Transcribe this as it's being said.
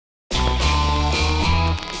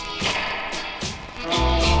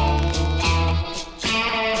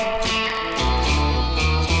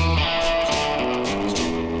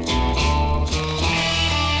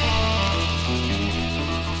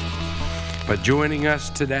Joining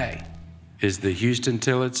us today is the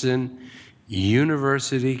Huston-Tillotson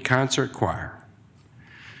University Concert Choir.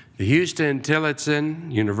 The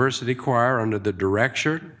Huston-Tillotson University Choir, under the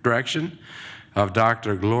direction of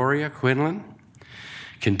Dr. Gloria Quinlan,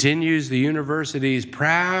 continues the university's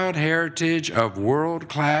proud heritage of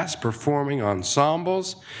world-class performing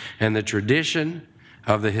ensembles and the tradition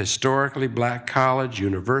of the historically black college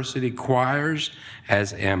university choirs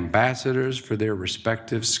as ambassadors for their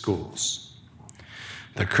respective schools.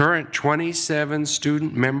 The current 27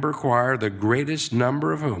 student member choir, the greatest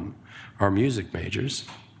number of whom are music majors,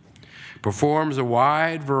 performs a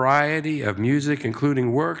wide variety of music,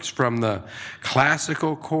 including works from the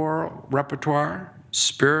classical choral repertoire,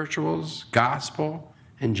 spirituals, gospel,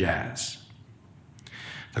 and jazz.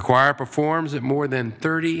 The choir performs at more than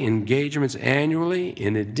 30 engagements annually,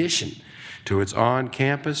 in addition to its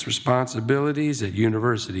on-campus responsibilities at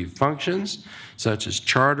university functions such as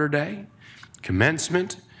Charter Day,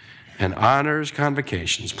 Commencement, and Honors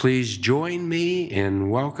Convocations. Please join me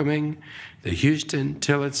in welcoming the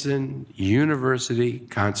Huston-Tillotson University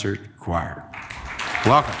Concert Choir.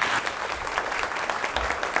 Welcome.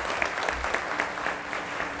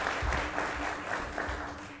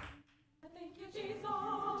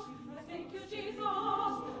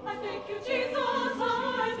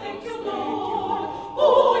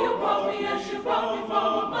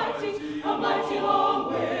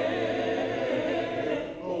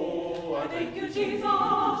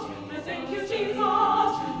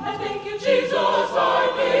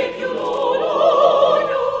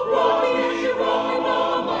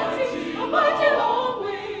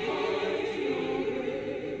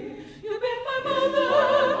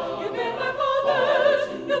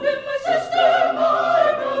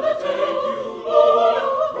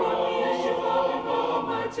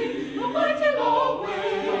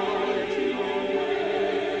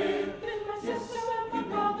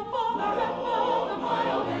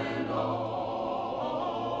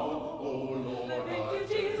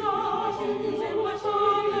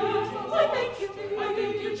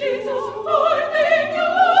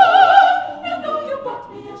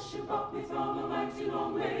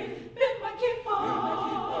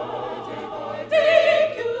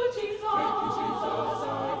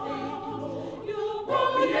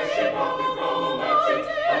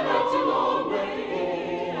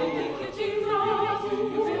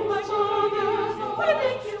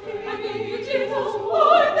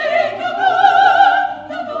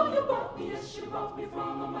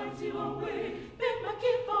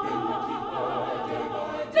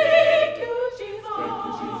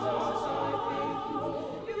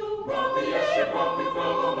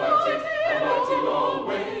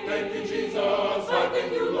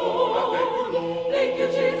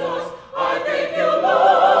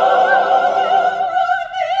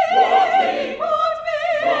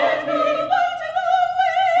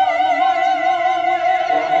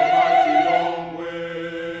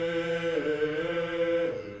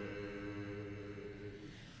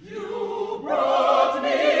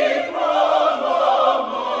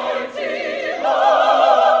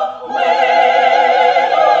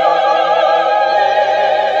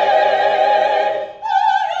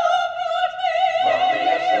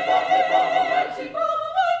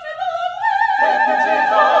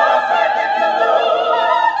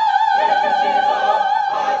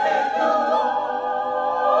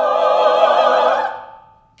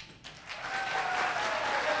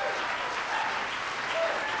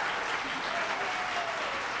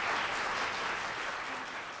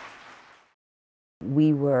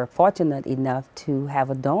 We were fortunate enough to have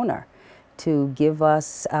a donor to give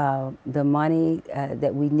us the money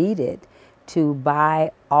that we needed to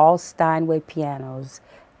buy all Steinway pianos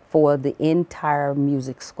for the entire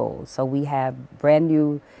music school. So we have brand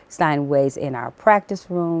new Steinways in our practice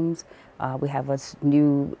rooms. We have a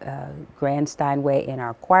new grand Steinway in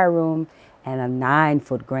our choir room and a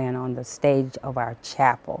 9-foot grand on the stage of our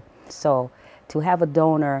chapel. So to have a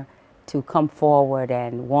donor to come forward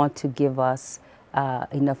and want to give us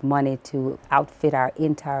enough money to outfit our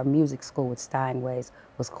entire music school with Steinways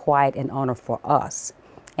was quite an honor for us.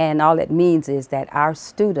 And all it means is that our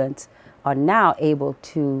students are now able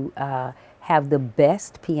to have the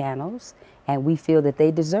best pianos, and we feel that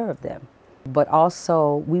they deserve them. But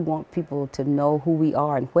also, we want people to know who we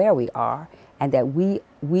are and where we are, and that we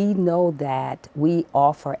know that we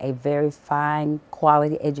offer a very fine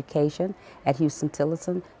quality education at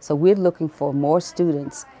Huston-Tillotson. So we're looking for more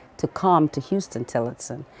students to come to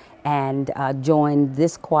Huston-Tillotson and join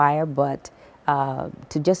this choir, but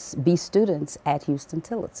to just be students at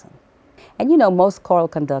Huston-Tillotson. And you know, most choral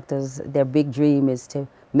conductors, their big dream is to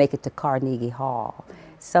make it to Carnegie Hall.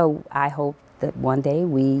 So I hope that one day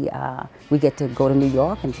we get to go to New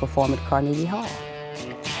York and perform at Carnegie Hall.